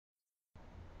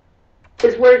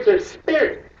His words are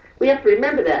spirit. We have to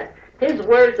remember that. His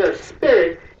words are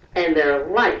spirit and they're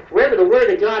life. Wherever the word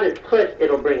of God is put,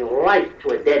 it'll bring life to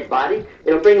a dead body.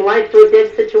 It'll bring life to a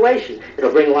dead situation.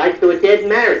 It'll bring life to a dead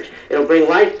marriage. It'll bring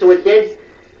life to a dead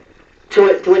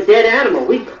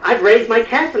animal. I've raised my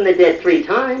cat from the dead 3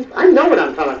 times. I know what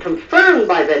I'm talking about. Confirmed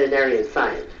by veterinarian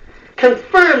science.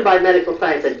 Confirmed by medical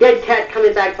science. A dead cat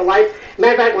coming back to life.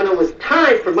 Matter of fact, when it was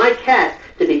time for my cat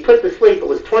to be put to sleep, it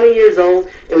was 20 years old.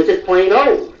 It was just plain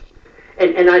old.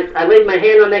 And I laid my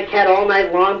hand on that cat all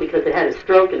night long because it had a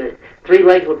stroke and its 3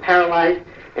 legs were paralyzed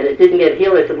and it didn't get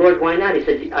healed. I said, Lord, why not? He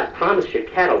said, I promised your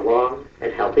cat a long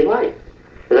and healthy life.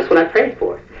 And that's what I prayed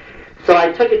for. So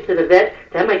I took it to the vet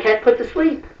to have my cat put to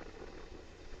sleep.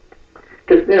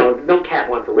 Because, no cat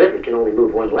wants to live. It can only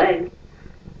move 1 leg.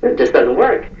 It just doesn't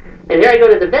work. And here I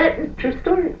go to the vet. It's a true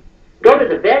story. Go to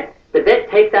the vet. The vet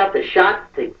takes out the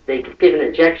shot. They give an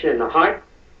injection in the heart.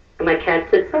 And my cat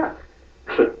sits up.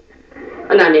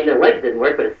 And I mean, the legs didn't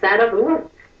work, but it sat up and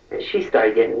looked. And she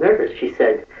started getting nervous. She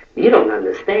said, you don't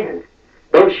understand.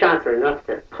 Those shots are enough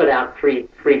to put out three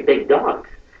big dogs.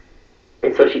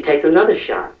 And so she takes another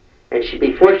shot. And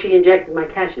before she injected my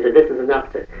cat, she said, this is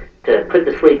enough to put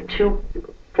to sleep 2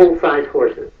 full-size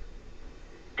horses.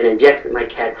 And injected my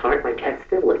cat's heart. My cat's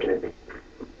still looking at me.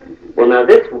 Well, now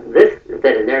this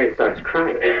veterinarian starts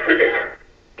crying.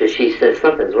 Because she says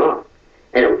something's wrong.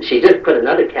 And she just put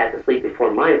another cat to sleep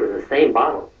before mine. It was the same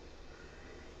bottle.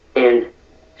 And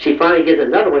she finally gives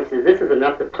another one. She says, this is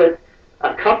enough to put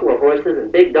a couple of horses and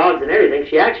big dogs and everything.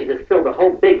 She actually just filled a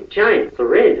whole big giant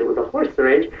syringe. It was a horse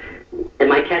syringe. And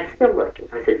my cat's still looking.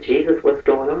 I said, Jesus, what's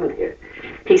going on here?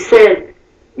 He said,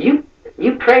 you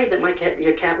prayed that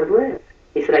your cat would live.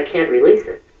 He said, I can't release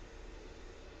it.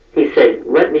 He said,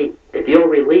 if you'll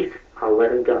release, I'll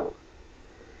let him go.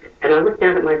 And I looked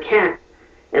down at my cat,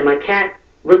 and my cat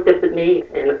looked up at me,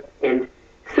 and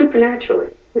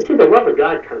supernaturally, you see, the love of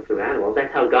God comes through animals.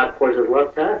 That's how God pours his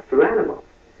love to us, through animals.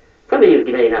 Some of you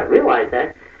may not realize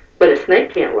that, but a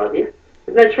snake can't love you.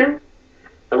 Isn't that true?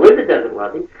 A lizard doesn't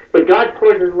love you, but God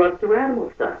pours his love through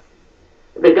animals to us.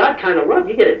 The God kind of love,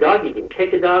 you get a dog, you can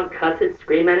kick a dog, cuss it,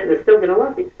 scream at it, and it's still going to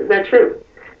love you. Isn't that true?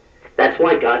 That's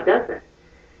why God does that.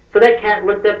 So that cat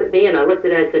looked up at me, and I looked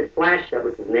at it and I said, Flash, that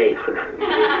was his name.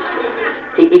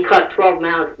 he caught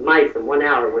 12 mice in 1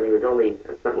 hour when he was only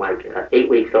something like 8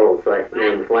 weeks old, so I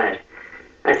named him Flash.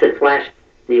 I said, Flash,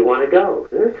 do you want to go?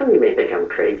 And some of you may think I'm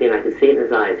crazy, and I could see in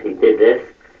his eyes he did this.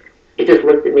 He just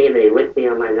looked at me, and then he licked me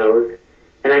on my nose,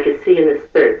 and I could see in his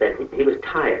spirit that he was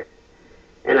tired.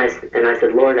 And I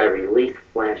said, Lord, I release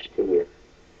Flash to you.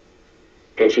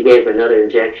 And she gave him another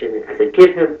injection. I said,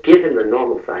 give him the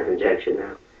normal size injection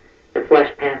now. And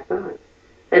Flash passed on.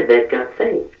 And vet got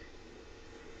saved.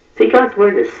 See, God's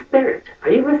word is spirit.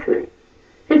 Are you listening?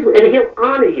 And he'll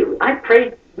honor you. I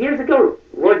prayed years ago,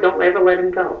 Lord, don't ever let him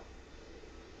go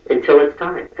until it's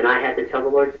time. And I had to tell the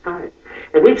Lord it's time.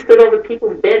 And we've stood over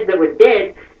people's beds that were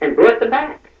dead and brought them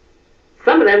back.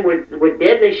 Some of them were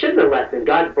dead. They shouldn't have left, and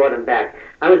God brought them back.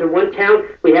 I was in one town.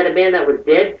 We had a man that was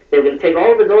dead. They were going to take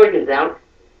all of his organs out,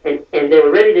 and they were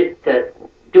ready to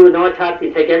do an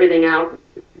autopsy, take everything out,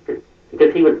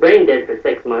 because he was brain dead for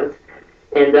 6 months.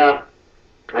 And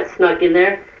I snuck in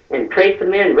there and prayed for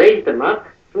the man, raised him up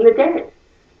from the dead.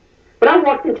 But I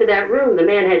walked into that room. The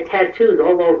man had tattoos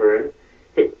all over him.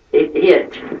 He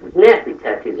had nasty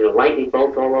tattoos, lightning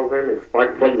bolts all over him and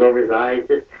spark plugs over his eyes.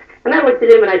 And I looked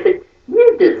at him and I said,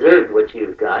 you deserve what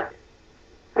you've got.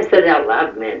 I said it out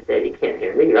loud. The man said, he can't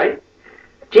hear me, right?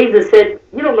 Jesus said,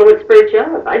 you don't know what spirit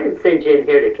you're of. I didn't send you in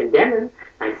here to condemn him.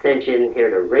 I sent you in here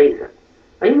to raise him.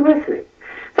 Are you listening?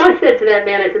 So I said to that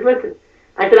man, I said, listen,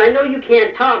 I said, I know you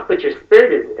can't talk, but your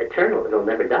spirit is eternal. It'll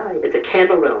never die. It's a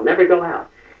candle that'll never go out.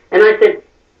 And I said,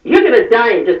 you're going to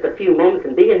die in just a few moments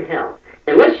and be in hell.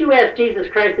 Unless you ask Jesus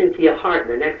Christ into your heart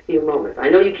in the next few moments. I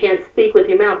know you can't speak with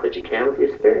your mouth, but you can with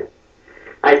your spirit.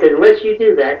 I said, unless you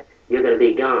do that, you're going to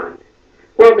be gone.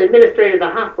 Well, the administrator of the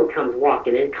hospital comes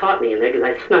walking in, caught me in there because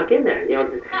I snuck in there.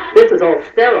 This is all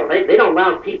sterile. They don't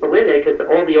allow people in there because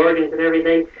all the organs and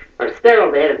everything are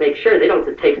sterile. They had to make sure they don't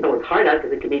just take someone's heart out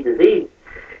because it could be diseased.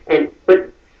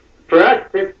 But for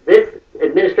us, this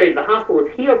administrator of the hospital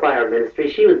was healed by our ministry.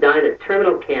 She was dying of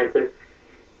terminal cancer,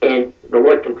 and the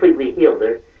Lord completely healed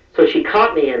her. So she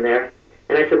caught me in there,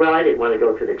 and I said, well, I didn't want to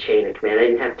go through the chain of command. I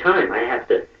didn't have time. I have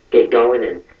to get going,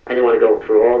 and I didn't want to go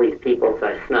through all these people, so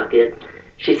I snuck in.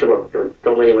 She said, well,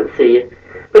 don't let anyone see you.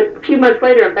 But a few months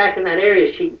later, I'm back in that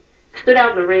area. She stood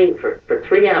out in the rain for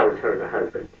 3 hours, her and her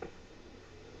husband,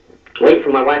 waiting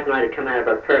for my wife and I to come out of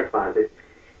our prayer closet.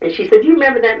 And she said, do you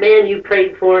remember that man you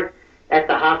prayed for at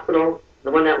the hospital, the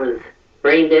one that was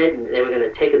brain dead, and they were going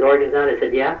to take his organs out. I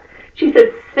said, yeah. She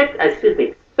said,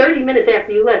 30 minutes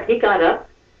after you left, he got up,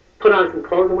 put on some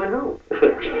clothes, and went home.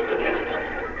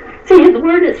 See, his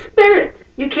word is spirit.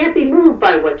 You can't be moved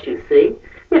by what you see.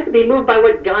 You have to be moved by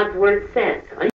what God's word says.